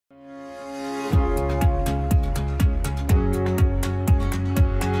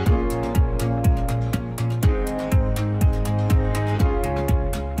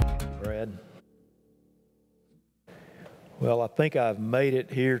Well, I think I've made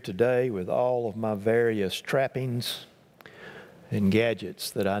it here today with all of my various trappings and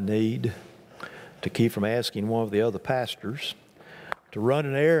gadgets that I need to keep from asking one of the other pastors to run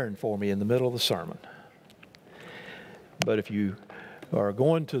an errand for me in the middle of the sermon. But if you are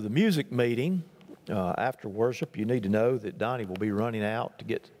going to the music meeting after worship, you need to know that Donnie will be running out to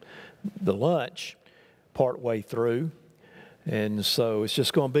get the lunch partway through. And so it's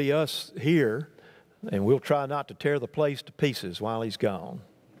just going to be us here, and we'll try not to tear the place to pieces while he's gone.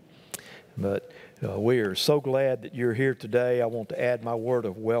 But we are so glad that you're here today. I want to add my word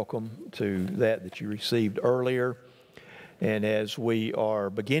of welcome to that you received earlier. And as we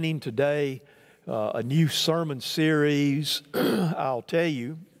are beginning today a new sermon series, I'll tell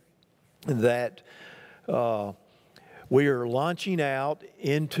you that we are launching out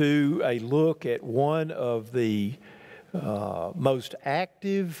into a look at one of the most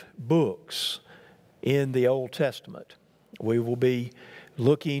active books in the Old Testament. We will be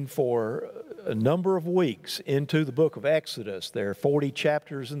looking for a number of weeks into the book of Exodus. There are 40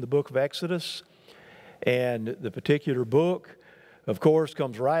 chapters in the book of Exodus, and the particular book, of course,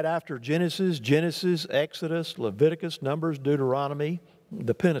 comes right after Genesis, Exodus, Leviticus, Numbers, Deuteronomy,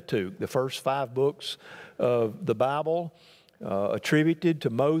 the Pentateuch, the first 5 books of the Bible attributed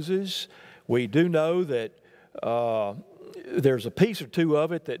to Moses. We do know that there's a piece or two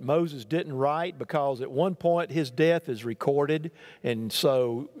of it that Moses didn't write because at one point his death is recorded, and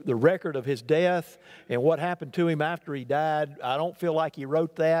so the record of his death and what happened to him after he died, I don't feel like he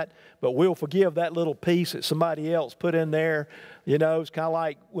wrote that, but we'll forgive that little piece that somebody else put in there. You know, it's kind of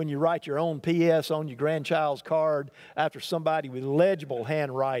like when you write your own PS on your grandchild's card after somebody with legible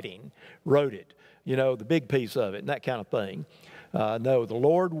handwriting wrote it, you know, the big piece of it and that kind of thing. No, the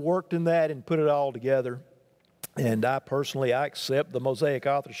Lord worked in that and put it all together. And I accept the Mosaic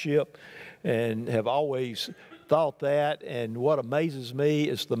authorship and have always thought that. And what amazes me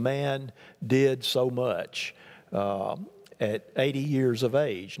is the man did so much at 80 years of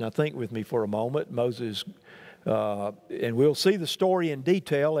age. Now think with me for a moment. Moses, and we'll see the story in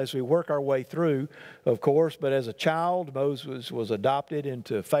detail as we work our way through, of course. But as a child, Moses was adopted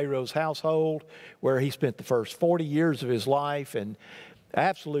into Pharaoh's household, where he spent the first 40 years of his life in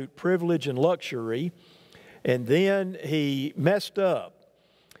absolute privilege and luxury. And then he messed up.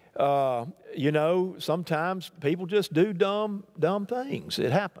 You know, sometimes people just do dumb things.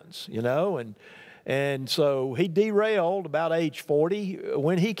 It happens, you know. And so he derailed about age 40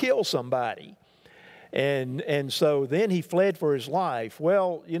 when he killed somebody. And so then he fled for his life.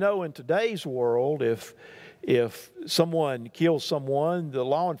 Well, you know, in today's world, if someone kills someone, the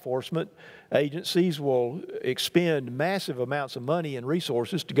law enforcement agencies will expend massive amounts of money and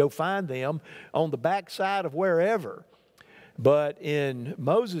resources to go find them on the backside of wherever. But in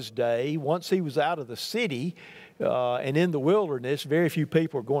Moses' day, once he was out of the city and in the wilderness, very few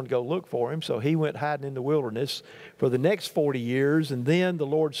people were going to go look for him. So he went hiding in the wilderness for the next 40 years. And then the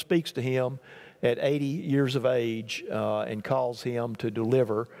Lord speaks to him at 80 years of age and calls him to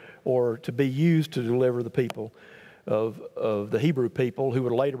deliver, or to be used to deliver the people of the Hebrew people who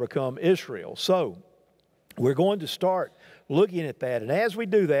would later become Israel. So we're going to start looking at that. And as we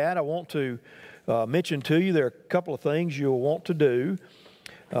do that, I want to mention to you there are a couple of things you'll want to do.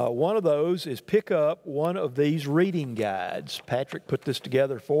 One of those is pick up one of these reading guides. Patrick put this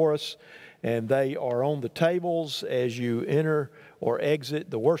together for us, and they are on the tables as you enter or exit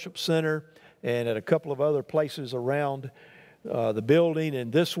the worship center and at a couple of other places around the building.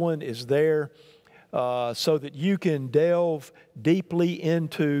 And this one is there so that you can delve deeply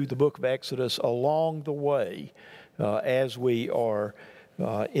into the book of Exodus along the way as we are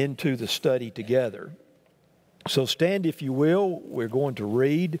into the study together. So stand, if you will. We're going to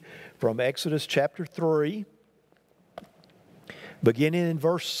read from Exodus chapter 3, beginning in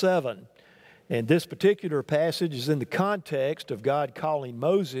verse 7. And this particular passage is in the context of God calling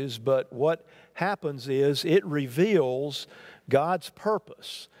Moses, but what happens is it reveals God's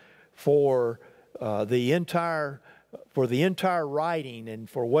purpose for the entire writing and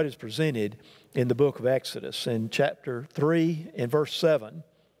for what is presented in the book of Exodus. In chapter 3 and verse 7,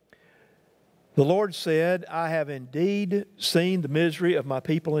 the Lord said, I have indeed seen the misery of my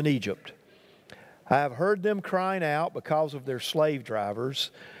people in Egypt. I have heard them crying out because of their slave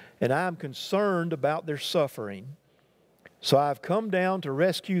drivers, and I am concerned about their suffering. So I have come down to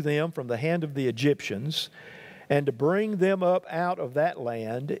rescue them from the hand of the Egyptians, and to bring them up out of that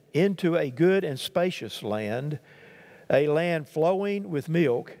land into a good and spacious land, a land flowing with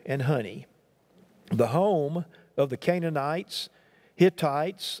milk and honey, the home of the Canaanites,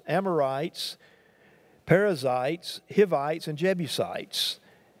 Hittites, Amorites, Perizzites, Hivites, and Jebusites.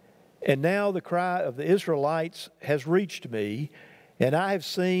 And now the cry of the Israelites has reached me, and I have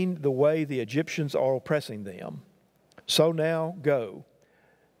seen the way the Egyptians are oppressing them. So now go.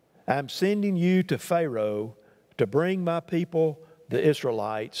 I'm sending you to Pharaoh to bring my people, the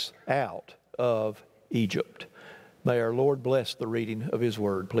Israelites, out of Egypt. May our Lord bless the reading of His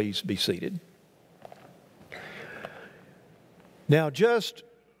Word. Please be seated. Now, just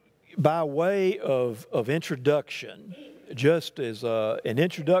by way of introduction, just as an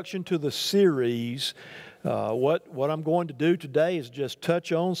introduction to the series, what I'm going to do today is just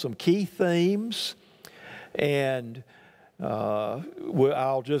touch on some key themes, and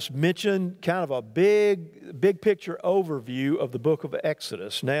I'll just mention kind of a big picture overview of the book of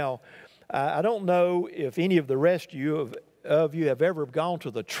Exodus. Now, I don't know if any of the rest of you have ever gone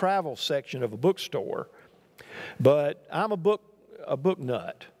to the travel section of a bookstore, but I'm a book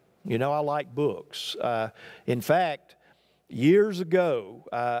nut. You know, I like books. In fact, years ago,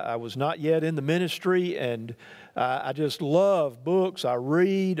 I was not yet in the ministry, and I just love books. I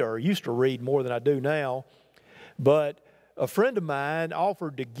read, or used to read more than I do now. But a friend of mine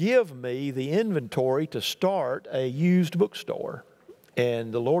offered to give me the inventory to start a used bookstore.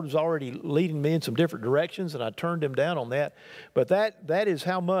 And the Lord was already leading me in some different directions, and I turned him down on that. But that is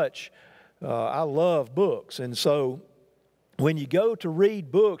how much I love books. And so when you go to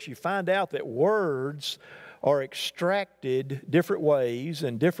read books, you find out that words are extracted different ways,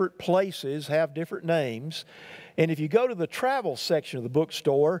 and different places have different names. And if you go to the travel section of the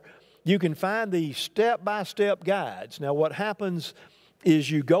bookstore, you can find the step-by-step guides. Now, what happens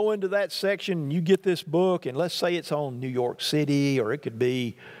is you go into that section and you get this book, and let's say it's on New York City, or it could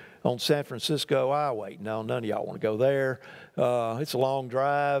be on San Francisco. No, none of y'all want to go there. It's a long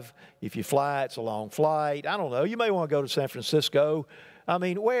drive. If you fly, it's a long flight. I don't know. You may want to go to San Francisco. I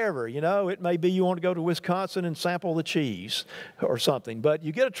mean, wherever, you know. It may be you want to go to Wisconsin and sample the cheese or something. But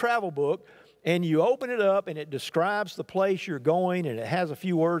you get a travel book, and you open it up, and it describes the place you're going, and it has a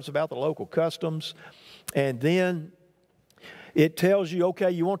few words about the local customs. And then it tells you, okay,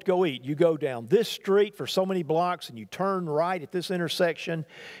 you want to go eat. You go down this street for so many blocks, and you turn right at this intersection,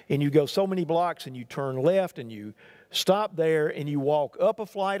 and you go so many blocks, and you turn left, and you stop there, and you walk up a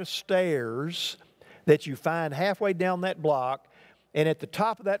flight of stairs that you find halfway down that block. And at the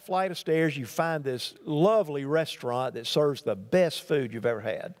top of that flight of stairs, you find this lovely restaurant that serves the best food you've ever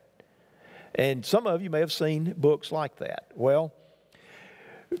had. And some of you may have seen books like that. Well,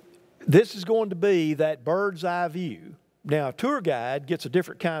 this is going to be that bird's eye view. Now, a tour guide gets a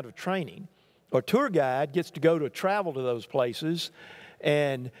different kind of training. A tour guide gets to go to travel to those places,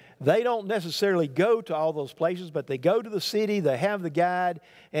 and they don't necessarily go to all those places, but they go to the city, they have the guide,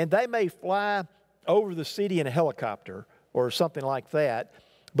 and they may fly over the city in a helicopter or something like that,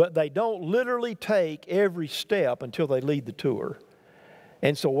 but they don't literally take every step until they lead the tour.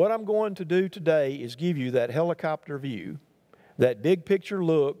 And so what I'm going to do today is give you that helicopter view, that big picture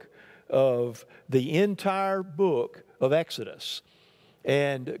look of the entire book of Exodus.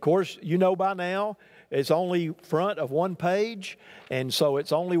 And of course, you know by now, it's only front of one page, and so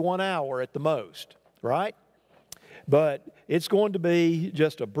it's only 1 hour at the most, right? But it's going to be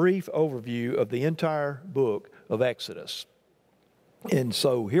just a brief overview of the entire book of Exodus. And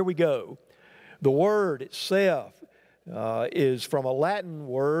so here we go. The word itself is from a Latin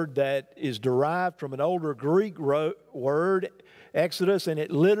word that is derived from an older Greek word, Exodus, and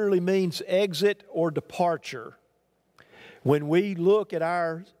it literally means exit or departure. When we look at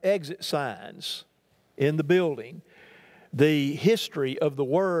our exit signs in the building, the history of the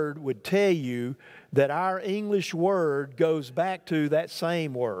word would tell you that our English word goes back to that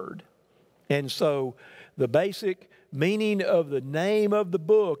same word. And so the basic meaning of the name of the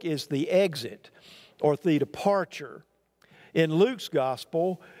book is the exit or the departure. In Luke's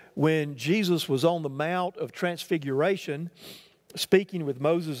gospel, when Jesus was on the Mount of Transfiguration, speaking with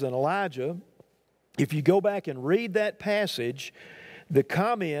Moses and Elijah, if you go back and read that passage, the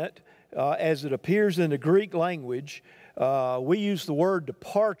comment, as it appears in the Greek language, we use the word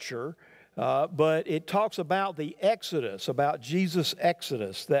departure, but it talks about the exodus, about Jesus'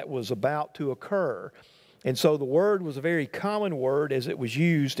 exodus that was about to occur. And so the word was a very common word as it was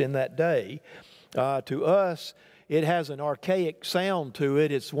used in that day. To us, it has an archaic sound to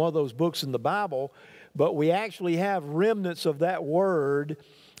it. It's one of those books in the Bible, but we actually have remnants of that word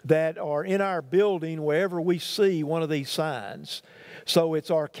that are in our building wherever we see one of these signs. So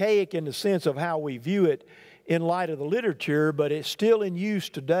it's archaic in the sense of how we view it in light of the literature, but it's still in use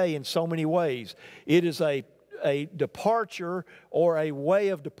today in so many ways. It is a departure or a way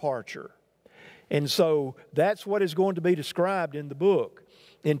of departure. And so that's what is going to be described in the book.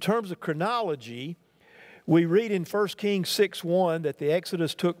 In terms of chronology, we read in 1 Kings 6:1 that the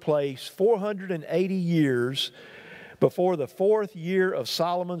Exodus took place 480 years before the 4th year of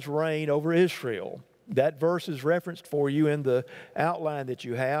Solomon's reign over Israel. That verse is referenced for you in the outline that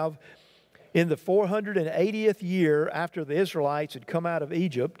you have. In the 480th year after the Israelites had come out of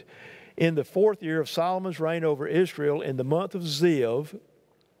Egypt, in the 4th year of Solomon's reign over Israel, in the month of Ziv,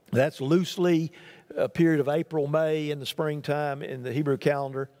 that's loosely a period of April, May in the springtime in the Hebrew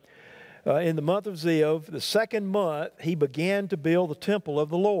calendar. In the month of Ziv, the 2nd month, he began to build the temple of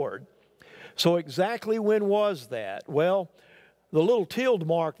the Lord. So exactly when was that? Well, the little tilde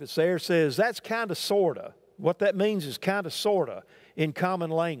mark that's there says that's kind of, sort of. What that means is kind of, sort of in common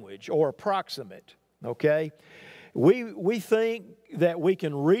language, or approximate, okay? We think that we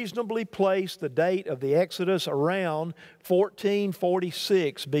can reasonably place the date of the Exodus around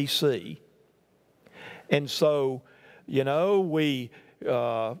 1446 BC. And so, you know, we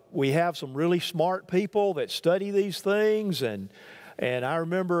have some really smart people that study these things, and I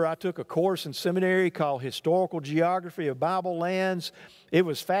remember I took a course in seminary called Historical Geography of Bible Lands. It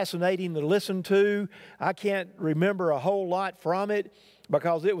was fascinating to listen to. I can't remember a whole lot from it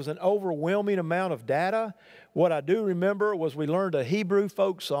because it was an overwhelming amount of data. What I do remember was we learned a Hebrew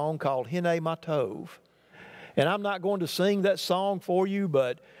folk song called Hinei Matov. And I'm not going to sing that song for you,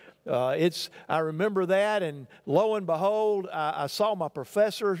 but I remember that, and lo and behold, I saw my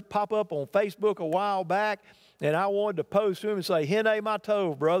professor pop up on Facebook a while back, and I wanted to post to him and say, Hinei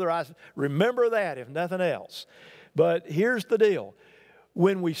Matov, brother. I remember that, if nothing else. But here's the deal.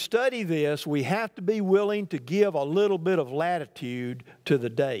 When we study this, we have to be willing to give a little bit of latitude to the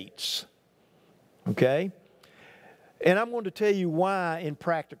dates. Okay? And I'm going to tell you why in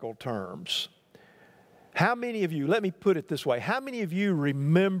practical terms. How many of you, let me put it this way, how many of you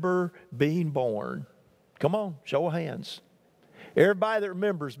remember being born? Come on, show of hands. Everybody that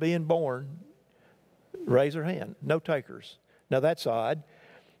remembers being born, raise their hand. No takers. Now that's odd.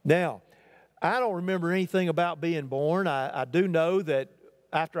 Now, I don't remember anything about being born. I do know that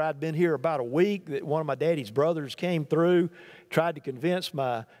after I'd been here about a week, that one of my daddy's brothers came through, tried to convince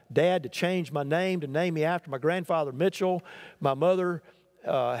my dad to change my name, to name me after my grandfather Mitchell. My mother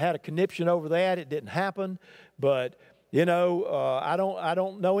had a conniption over that. It didn't happen. But, you know, I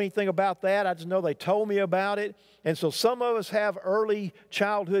don't know anything about that. I just know they told me about it. And so some of us have early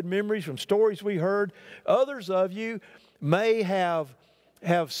childhood memories from stories we heard. Others of you may have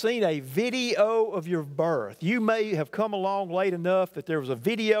seen a video of your birth. You may have come along late enough that there was a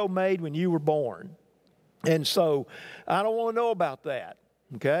video made when you were born. And so I don't want to know about that,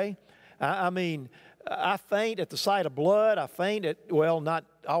 okay? I mean, I faint at the sight of blood. I faint at, well, not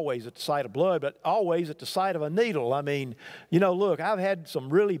always at the sight of blood, but always at the sight of a needle. I mean, you know, look, I've had some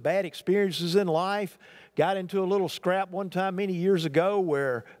really bad experiences in life. Got into a little scrap one time many years ago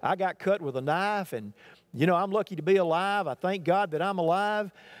where I got cut with a knife, and you know, I'm lucky to be alive. I thank God that I'm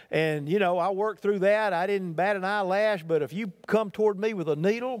alive. And, you know, I worked through that. I didn't bat an eyelash, but if you come toward me with a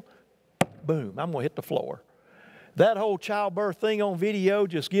needle, boom, I'm going to hit the floor. That whole childbirth thing on video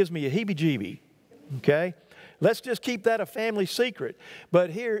just gives me a heebie-jeebie, okay? Let's just keep that a family secret.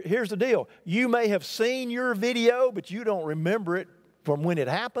 But here's the deal. You may have seen your video, but you don't remember it from when it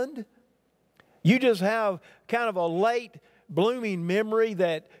happened. You just have kind of a late blooming memory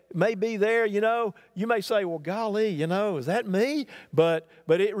that may be there, you know. You may say, well, golly, you know, is that me? But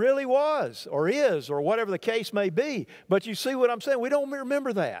it really was, or is, or whatever the case may be. But you see what I'm saying? We don't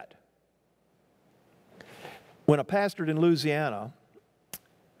remember that. When I pastored in Louisiana,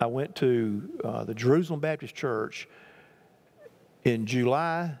 I went to the Jerusalem Baptist Church in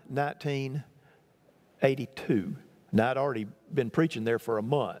July 1982. Now, I'd already been preaching there for a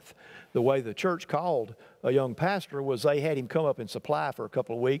month. The way the church called a young pastor was they had him come up and supply for a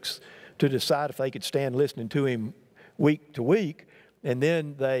couple of weeks to decide if they could stand listening to him week to week. And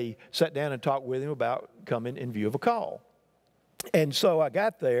then they sat down and talked with him about coming in view of a call. And so I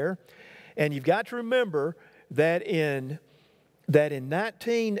got there, and you've got to remember that in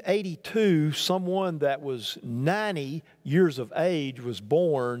 1982, someone that was 90 years of age was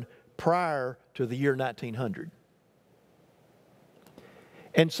born prior to the year 1900.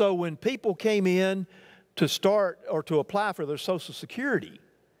 And so when people came in to start or to apply for their Social Security,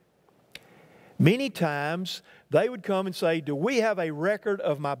 many times they would come and say, do we have a record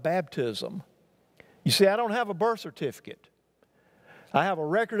of my baptism? You see, I don't have a birth certificate. I have a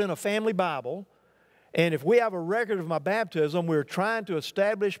record in a family Bible. And if we have a record of my baptism, we're trying to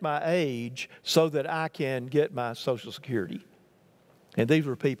establish my age so that I can get my Social Security. And these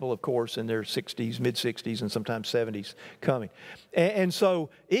were people, of course, in their 60s, mid-60s, and sometimes 70s coming. And so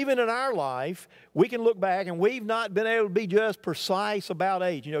even in our life, we can look back and we've not been able to be just precise about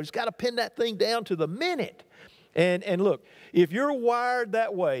age. You know, just got to pin that thing down to the minute. And look, if you're wired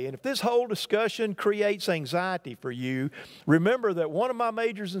that way, and if this whole discussion creates anxiety for you, remember that one of my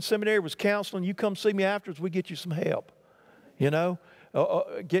majors in seminary was counseling. You come see me afterwards, we get you some help, you know.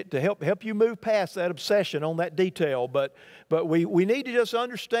 Get to help you move past that obsession on that detail. But we need to just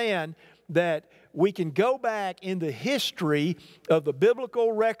understand that we can go back in the history of the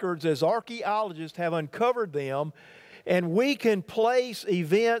biblical records as archaeologists have uncovered them, and we can place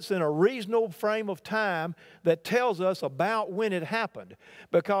events in a reasonable frame of time that tells us about when it happened.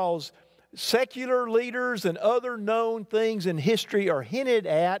 Because secular leaders and other known things in history are hinted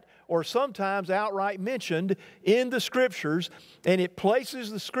at or sometimes outright mentioned in the Scriptures, and it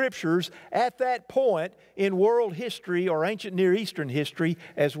places the Scriptures at that point in world history or ancient Near Eastern history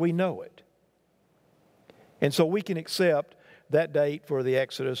as we know it. And so we can accept that date for the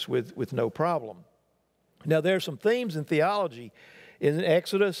Exodus with no problem. Now, there are some themes in theology in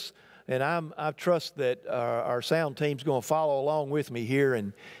Exodus, and I trust that our sound team's going to follow along with me here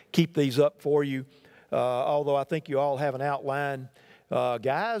and keep these up for you, although I think you all have an outline.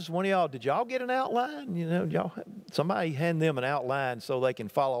 Guys, one of y'all, did y'all get an outline? You know, somebody hand them an outline so they can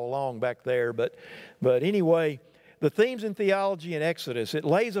follow along back there. But anyway, the themes in theology in Exodus, it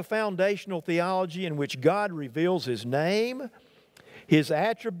lays a foundational theology in which God reveals His name, His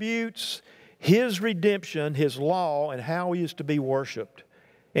attributes, His redemption, His law, and how He is to be worshiped.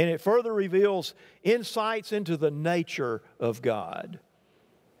 And it further reveals insights into the nature of God.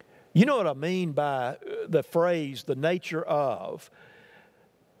 You know what I mean by the phrase, the nature of.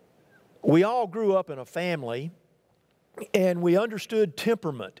 We all grew up in a family, and we understood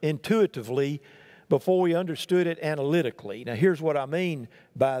temperament intuitively before we understood it analytically. Now, here's what I mean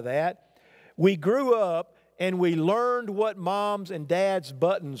by that. We grew up and we learned what mom's and dad's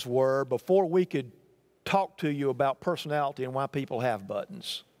buttons were before we could talk to you about personality and why people have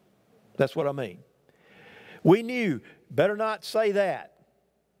buttons. That's what I mean. We knew, better not say that.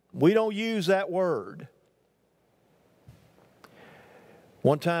 We don't use that word.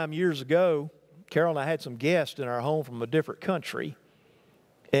 One time years ago, Carol and I had some guests in our home from a different country,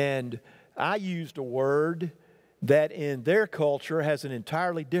 and I used a word that in their culture has an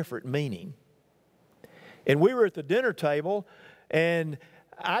entirely different meaning. And we were at the dinner table, and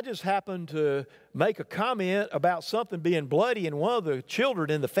I just happened to make a comment about something being bloody, and one of the children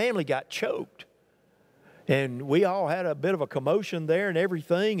in the family got choked. And we all had a bit of a commotion there and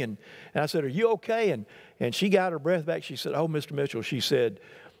everything. And I said, "Are you okay?" And she got her breath back. She said, "Oh, Mr. Mitchell," she said,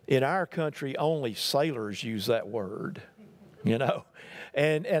 "in our country, only sailors use that word." You know?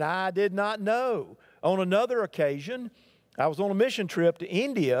 And I did not know. On another occasion, I was on a mission trip to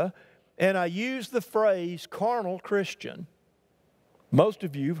India, and I used the phrase carnal Christian. Most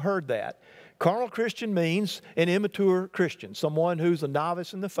of you have heard that. Carnal Christian means an immature Christian, someone who's a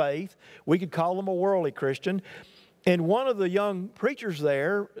novice in the faith. We could call them a worldly Christian. And one of the young preachers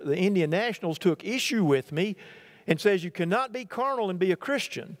there, the Indian nationals, took issue with me and says, "You cannot be carnal and be a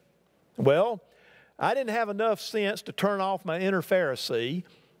Christian." Well, I didn't have enough sense to turn off my inner Pharisee,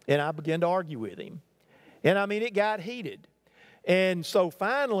 and I began to argue with him. And I mean, it got heated. And so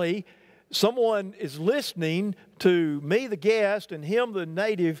finally, someone is listening to me, the guest, and him, the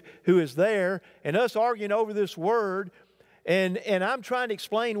native who is there, and us arguing over this word. And I'm trying to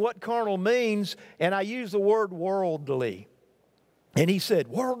explain what carnal means, and I use the word worldly. And he said,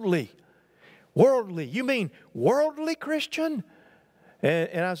 "Worldly? Worldly? You mean worldly Christian?"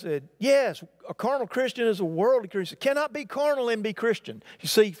 And I said, "Yes, a carnal Christian is a worldly Christian. Cannot be carnal and be Christian." You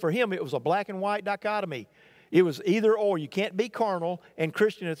see, for him, it was a black and white dichotomy. It was either or. You can't be carnal and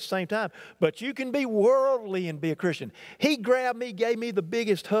Christian at the same time. But you can be worldly and be a Christian. He grabbed me, gave me the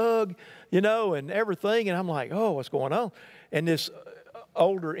biggest hug, you know, and everything. And I'm like, "Oh, what's going on?" And this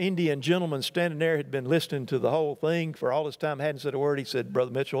older Indian gentleman standing there had been listening to the whole thing for all this time, hadn't said a word. He said,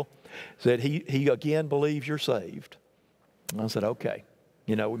 "Brother Mitchell," said, he again believes you're saved. And I said, "Okay."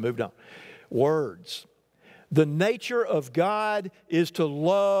 You know, we moved on. Words. The nature of God is to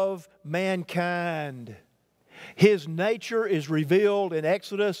love mankind. His nature is revealed in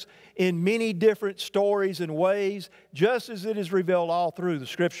Exodus in many different stories and ways, just as it is revealed all through the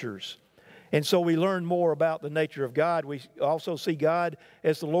Scriptures. And so we learn more about the nature of God. We also see God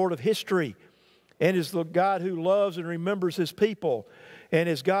as the Lord of history, and as the God who loves and remembers His people, and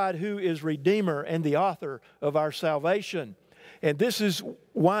as God who is Redeemer and the author of our salvation. And this is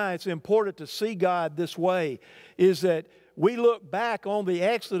why it's important to see God this way, is that we look back on the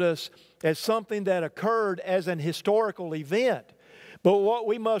Exodus as something that occurred as an historical event. But what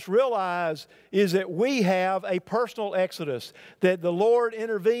we must realize is that we have a personal exodus, that the Lord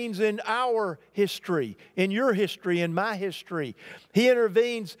intervenes in our history, in your history, in my history. He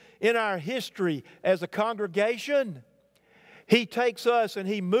intervenes in our history as a congregation. He takes us and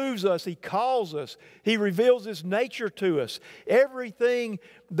He moves us. He calls us. He reveals His nature to us. Everything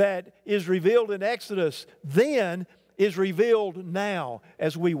that is revealed in Exodus then is revealed now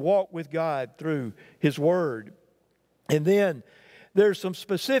as we walk with God through His Word. And then there's some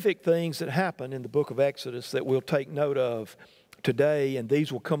specific things that happen in the book of Exodus that we'll take note of today, and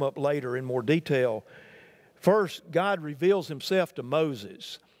these will come up later in more detail. First, God reveals Himself to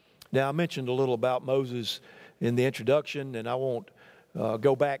Moses. Now, I mentioned a little about Moses in the introduction, and I won't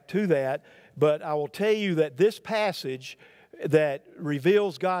go back to that, but I will tell you that this passage that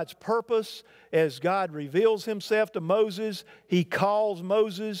reveals God's purpose, as God reveals Himself to Moses, He calls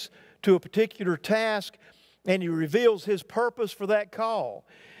Moses to a particular task, and He reveals His purpose for that call.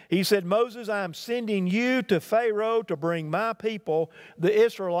 He said, Moses, I am sending you to Pharaoh to bring my people, the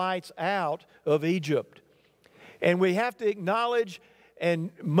Israelites, out of Egypt. And we have to acknowledge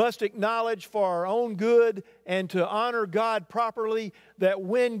and must acknowledge for our own good and to honor God properly that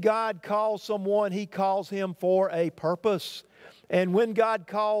when God calls someone, He calls him for a purpose. And when God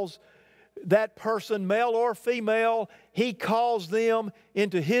calls that person, male or female, He calls them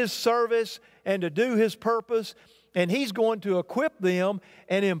into His service and to do His purpose, and He's going to equip them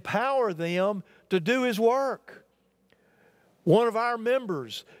and empower them to do His work. One of our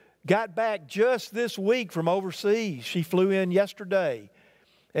members got back just this week from overseas. She flew in yesterday,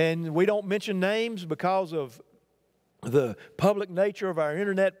 and we don't mention names because of the public nature of our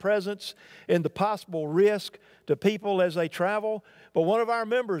internet presence and the possible risk to people as they travel. But one of our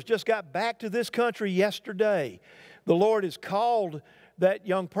members just got back to this country yesterday. The Lord has called that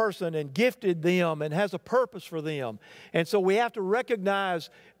young person and gifted them and has a purpose for them. And so we have to recognize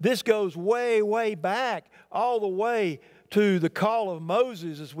this goes way, way back, all the way to the call of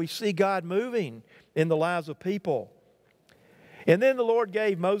Moses as we see God moving in the lives of people. And then the Lord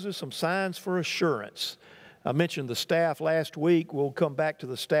gave Moses some signs for assurance. I mentioned the staff last week. We'll come back to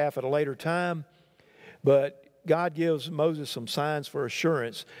the staff at a later time. But God gives Moses some signs for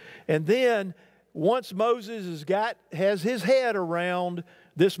assurance. And then once Moses has his head around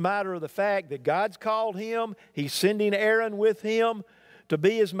this matter of the fact that God's called him, He's sending Aaron with him to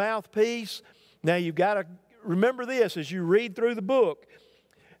be his mouthpiece. Now you've got to remember this as you read through the book,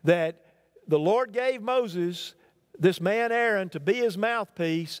 that the Lord gave Moses this man Aaron to be his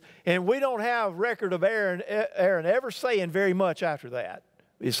mouthpiece, and we don't have record of Aaron ever saying very much after that.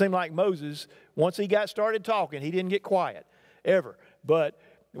 It seemed like Moses, once he got started talking, he didn't get quiet, ever. But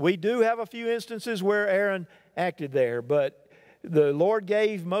we do have a few instances where Aaron acted there. But the Lord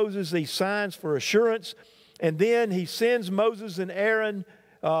gave Moses these signs for assurance, and then He sends Moses and Aaron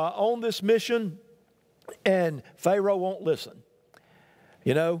on this mission, and Pharaoh won't listen.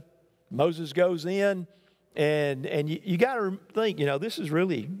 You know, Moses goes in, and you got to think, you know, this is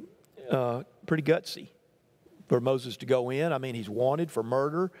really pretty gutsy for Moses to go in. I mean, he's wanted for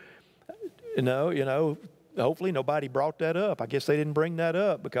murder. You know, hopefully nobody brought that up. I guess they didn't bring that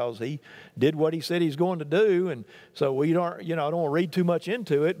up because he did what he said he's going to do. And so we don't, I don't want to read too much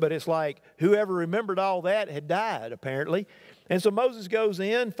into it, but it's like whoever remembered all that had died, apparently. And so Moses goes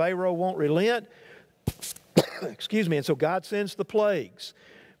in. Pharaoh won't relent. Excuse me. And so God sends the plagues.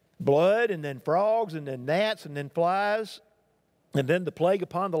 Blood, and then frogs, and then gnats, and then flies, and then the plague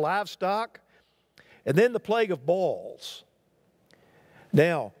upon the livestock, and then the plague of boils.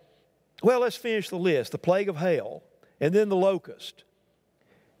 Now, well, let's finish the list. The plague of hail, and then the locust,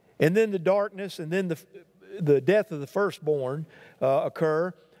 and then the darkness, and then the death of the firstborn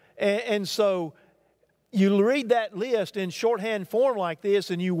occur. And so you read that list in shorthand form like this,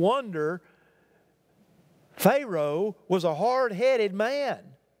 and you wonder, Pharaoh was a hard-headed man.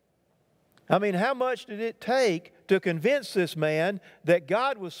 I mean, how much did it take to convince this man that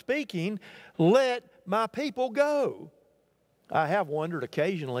God was speaking, let my people go? I have wondered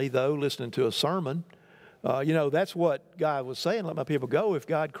occasionally, though, listening to a sermon, that's what God was saying, let my people go. If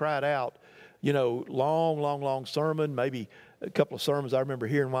God cried out, long sermon, maybe a couple of sermons I remember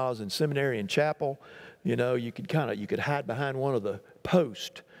hearing while I was in seminary and chapel, you could hide behind one of the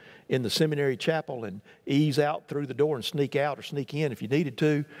posts in the seminary chapel and ease out through the door and sneak out or sneak in if you needed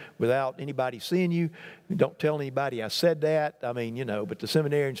to without anybody seeing you. Don't tell anybody I said that. I mean, but the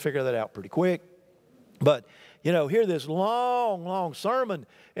seminarians figure that out pretty quick. But, hear this long sermon,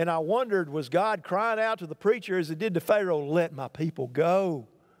 and I wondered, was God crying out to the preacher as He did to Pharaoh, let my people go?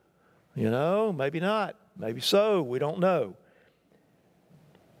 Maybe not. Maybe so. We don't know.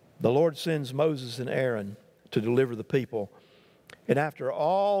 The Lord sends Moses and Aaron to deliver the people. And after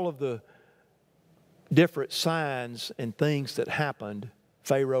all of the different signs and things that happened,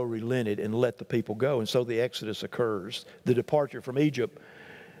 Pharaoh relented and let the people go. And so the Exodus occurs, the departure from Egypt.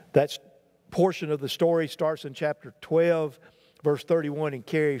 That portion of the story starts in chapter 12, verse 31, and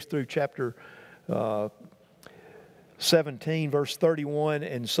carries through chapter 17, verse 31.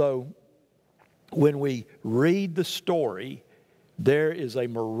 And so when we read the story, there is a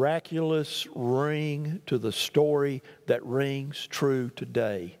miraculous ring to the story that rings true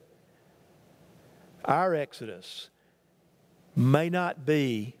today. Our Exodus may not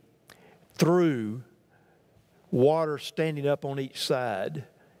be through water standing up on each side,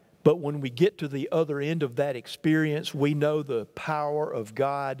 but when we get to the other end of that experience, we know the power of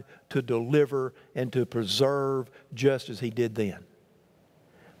God to deliver and to preserve just as He did then.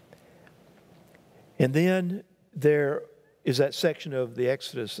 And then there is that section of the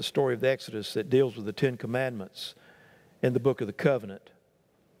Exodus, the story of the Exodus, that deals with the Ten Commandments in the Book of the Covenant.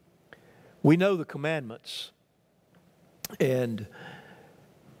 We know the commandments, and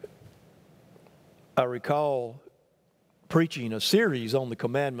I recall preaching a series on the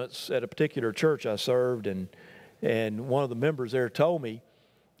commandments at a particular church I served, and one of the members there told me,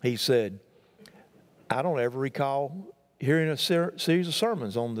 he said, I don't ever recall hearing a series of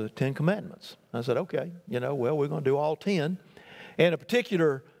sermons on the Ten Commandments. I said, okay, well, we're going to do all 10. And a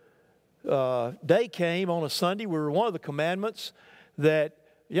particular day came on a Sunday where one of the commandments that,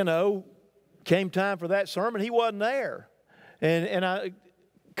 came time for that sermon, he wasn't there. And I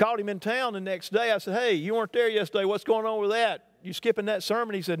called him in town the next day. I said, hey, you weren't there yesterday. What's going on with that? You skipping that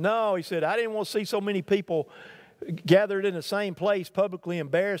sermon? He said, no. He said, I didn't want to see so many people gathered in the same place, publicly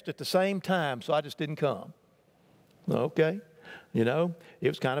embarrassed at the same time, so I just didn't come. Okay. It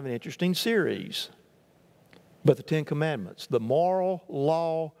was kind of an interesting series. But the Ten Commandments, the moral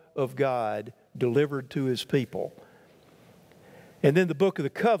law of God delivered to His people. And then the Book of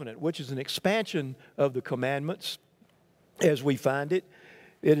the Covenant, which is an expansion of the commandments as we find it.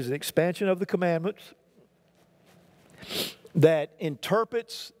 It is an expansion of the commandments that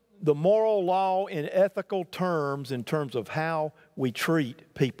interprets the moral law in ethical terms in terms of how we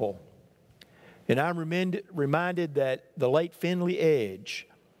treat people. And I'm reminded that the late Finley Edge,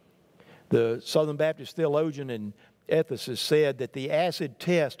 the Southern Baptist theologian and ethicist, said that the acid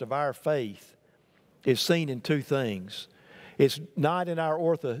test of our faith is seen in two things. It's not in our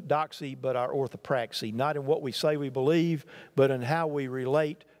orthodoxy, but our orthopraxy. Not in what we say we believe, but in how we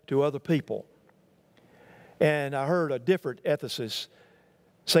relate to other people. And I heard a different ethicist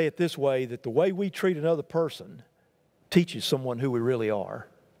say it this way, that the way we treat another person teaches someone who we really are.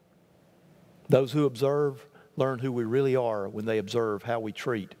 Those who observe learn who we really are when they observe how we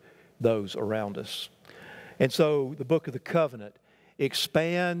treat those around us. And so the Book of the Covenant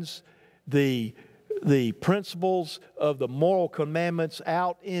expands the principles of the moral commandments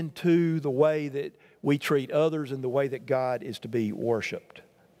out into the way that we treat others and the way that God is to be worshiped.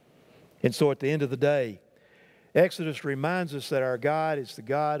 And so at the end of the day, Exodus reminds us that our God is the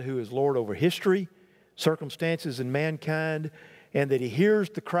God who is Lord over history, circumstances, and mankind, and that He hears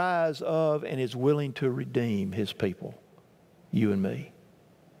the cries of and is willing to redeem His people, you and me.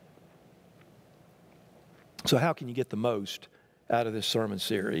 So how can you get the most out of this sermon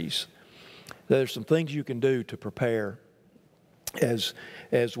series? There's some things you can do to prepare as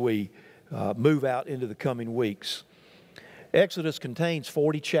we move out into the coming weeks. Exodus contains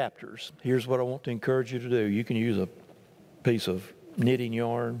 40 chapters. Here's what I want to encourage you to do. You can use a piece of knitting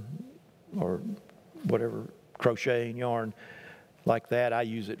yarn or whatever, crocheting yarn like that. I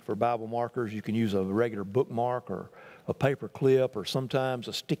use it for Bible markers. You can use a regular bookmark or a paper clip or sometimes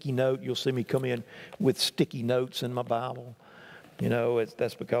a sticky note. You'll see me come in with sticky notes in my Bible.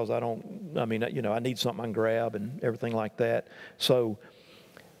 That's because I need something I can grab and everything like that. So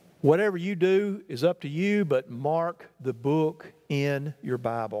whatever you do is up to you, but mark the book in your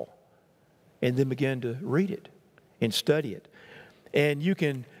Bible and then begin to read it and study it. And you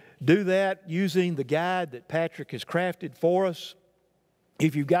can do that using the guide that Patrick has crafted for us.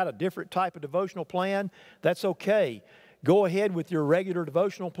 If you've got a different type of devotional plan, that's okay. Go ahead with your regular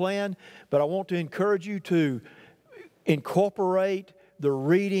devotional plan, but I want to encourage you to incorporate the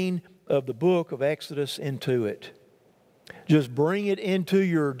reading of the book of Exodus into it. Just bring it into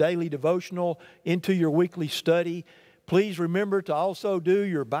your daily devotional, into your weekly study. Please remember to also do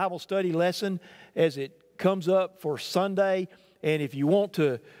your Bible study lesson as it comes up for Sunday. And if you want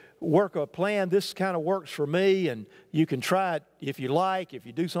to work a plan, this kind of works for me, and you can try it if you like. If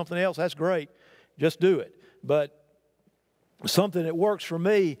you do something else, that's great. Just do it. But something that works for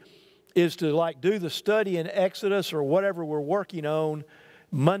me is to do the study in Exodus or whatever we're working on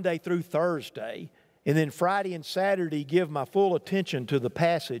Monday through Thursday, And then Friday and Saturday, give my full attention to the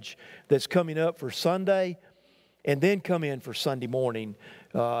passage that's coming up for Sunday, and then come in for Sunday morning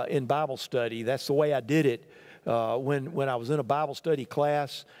in Bible study. That's the way I did it when I was in a Bible study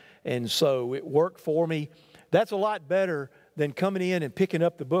class, and so it worked for me. That's a lot better than coming in and picking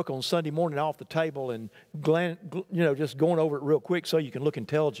up the book on Sunday morning off the table and just going over it real quick so you can look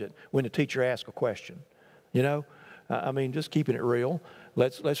intelligent when the teacher asks a question. Just keeping it real.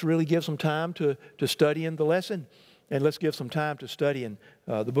 Let's really give some time to studying the lesson, and let's give some time to studying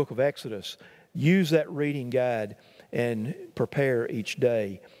the book of Exodus. Use that reading guide and prepare each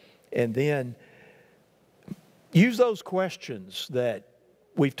day. And then use those questions that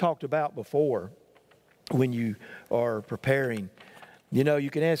we've talked about before when you are preparing. You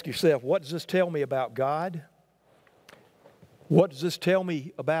can ask yourself, what does this tell me about God? What does this tell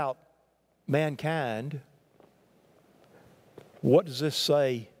me about mankind? What does this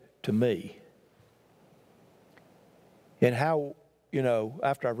say to me? And how,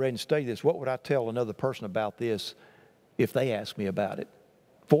 after I've read and studied this, what would I tell another person about this if they asked me about it?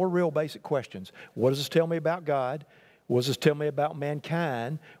 4 real basic questions. What does this tell me about God? What does this tell me about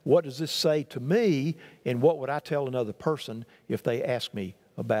mankind? What does this say to me? And what would I tell another person if they asked me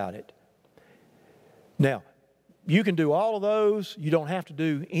about it? Now, you can do all of those. You don't have to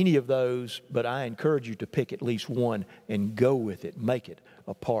do any of those, but I encourage you to pick at least one and go with it. Make it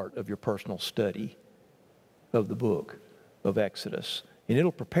a part of your personal study of the book of Exodus. And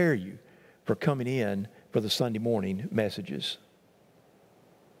it'll prepare you for coming in for the Sunday morning messages.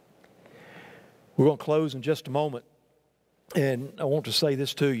 We're going to close in just a moment. And I want to say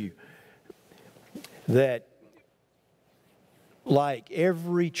this to you, that like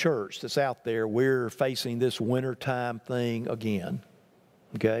every church that's out there, we're facing this wintertime thing again,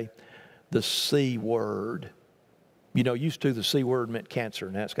 okay? The C word. Used to the C word meant cancer,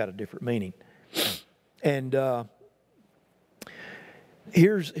 and that's got a different meaning. And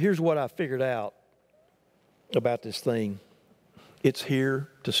here's what I figured out about this thing. It's here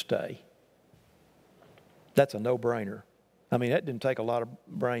to stay. That's a no-brainer. That didn't take a lot of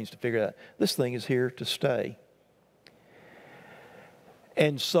brains to figure out. This thing is here to stay.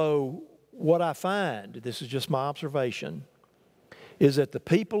 And so what I find, this is just my observation, is that the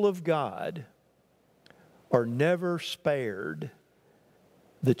people of God are never spared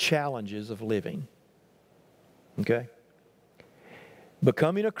the challenges of living. Okay?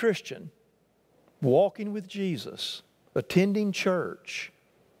 Becoming a Christian, walking with Jesus, attending church,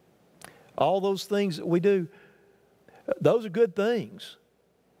 all those things that we do, those are good things.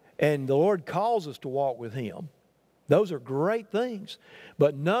 And the Lord calls us to walk with Him. Those are great things.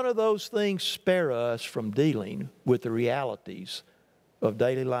 But none of those things spare us from dealing with the realities of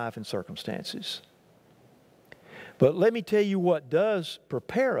daily life and circumstances. But let me tell you what does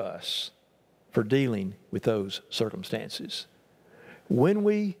prepare us for dealing with those circumstances. When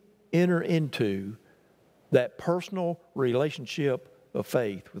we enter into that personal relationship of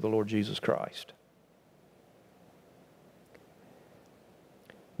faith with the Lord Jesus Christ.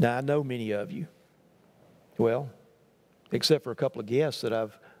 Now, I know many of you, well, except for a couple of guests that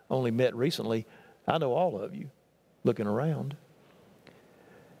I've only met recently, I know all of you looking around.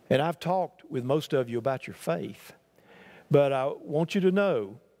 And I've talked with most of you about your faith. But I want you to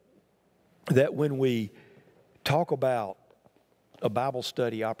know that when we talk about a Bible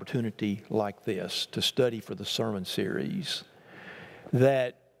study opportunity like this, to study for the sermon series,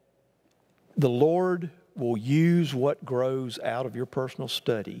 that the Lord will use what grows out of your personal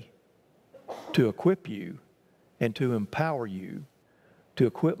study to equip you and to empower you, to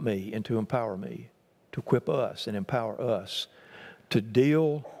equip me and to empower me, to equip us and empower us to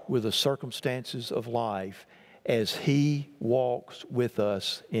deal with the circumstances of life as He walks with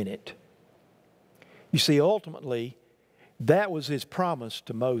us in it. You see, ultimately, that was His promise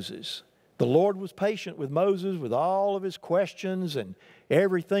to Moses. The Lord was patient with Moses with all of his questions and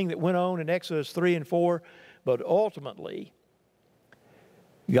everything that went on in Exodus 3 and 4. But ultimately,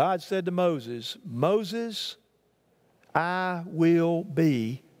 God said to Moses, Moses, I will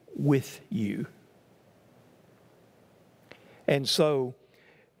be with you. And so,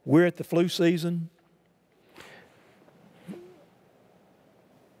 we're at the flu season,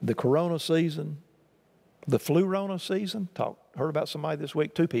 the corona season, the flu-rona season. Heard about somebody this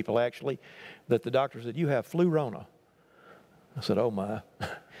week, 2 people actually, that the doctor said, you have flu-rona. I said, oh my,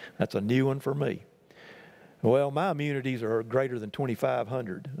 that's a new one for me. Well, my immunities are greater than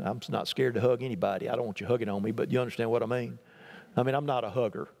 2,500. I'm not scared to hug anybody. I don't want you hugging on me, but you understand what I mean? I'm not a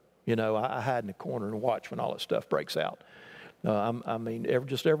hugger. I hide in the corner and watch when all that stuff breaks out.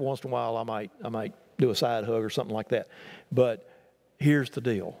 Every once in a while I might do a side hug or something like that. But here's the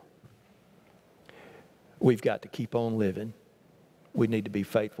deal. we've got to keep on living. We need to be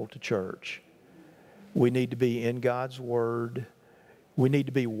faithful to church. We need to be in God's Word. We need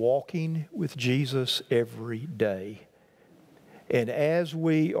to be walking with Jesus every day. And as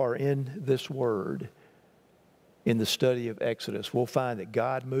we are in this Word, in the study of Exodus, we'll find that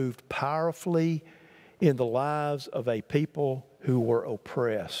God moved powerfully in the lives of a people who were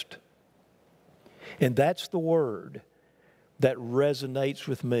oppressed. And that's the word that resonates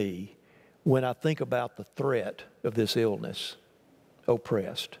with me when I think about the threat of this illness,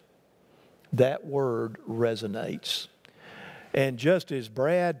 oppressed. That word resonates. And just as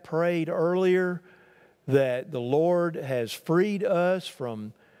Brad prayed earlier that the Lord has freed us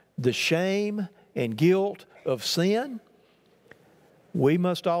from the shame and guilt of sin, we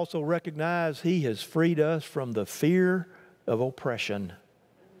must also recognize He has freed us from the fear of oppression,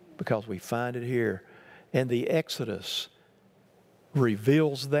 because we find it here. And the Exodus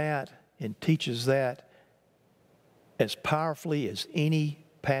reveals that and teaches that as powerfully as any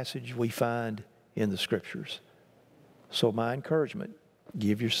passage we find in the Scriptures. So my encouragement,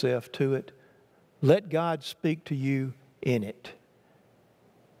 give yourself to it. Let God speak to you in it.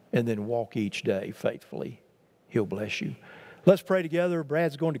 And then walk each day faithfully. He'll bless you. Let's pray together.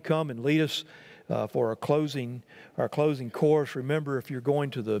 Brad's going to come and lead us for our closing course. Remember, if you're going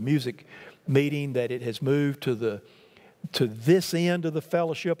to the music meeting, that it has moved to this end of the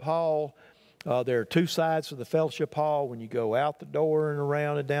fellowship hall. There are two sides to the fellowship hall. When you go out the door and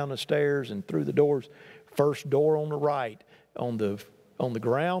around and down the stairs and through the doors, first door on the right, on the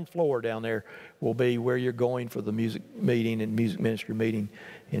ground floor down there will be where you're going for the music meeting and music ministry meeting.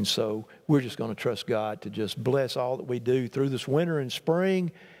 And so we're just going to trust God to just bless all that we do through this winter and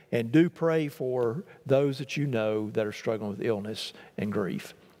spring, and do pray for those that you know that are struggling with illness and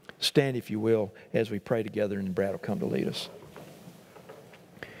grief. Stand, if you will, as we pray together, and Brad will come to lead us.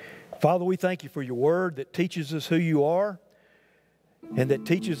 Father, we thank you for your word that teaches us who you are and that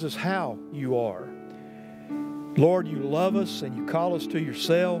teaches us how you are. Lord, you love us and you call us to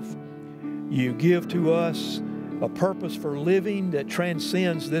yourself. You give to us a purpose for living that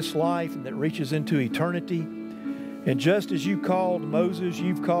transcends this life and that reaches into eternity. And just as you called Moses,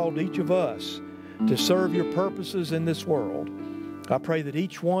 you've called each of us to serve your purposes in this world. I pray that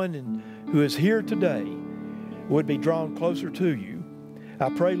each one who is here today would be drawn closer to you. I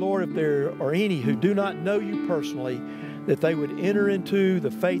pray, Lord, if there are any who do not know you personally, that they would enter into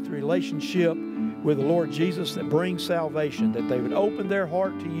the faith relationship with the Lord Jesus that brings salvation, that they would open their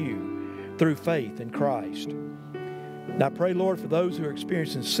heart to you through faith in Christ. And I pray, Lord, for those who are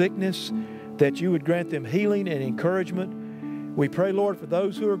experiencing sickness, that you would grant them healing and encouragement. We pray, Lord, for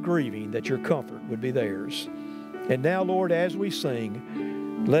those who are grieving, that your comfort would be theirs. And now, Lord, as we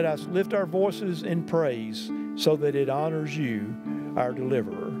sing, let us lift our voices in praise so that it honors you, our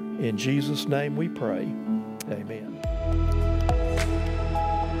deliverer. In Jesus' name we pray. Amen.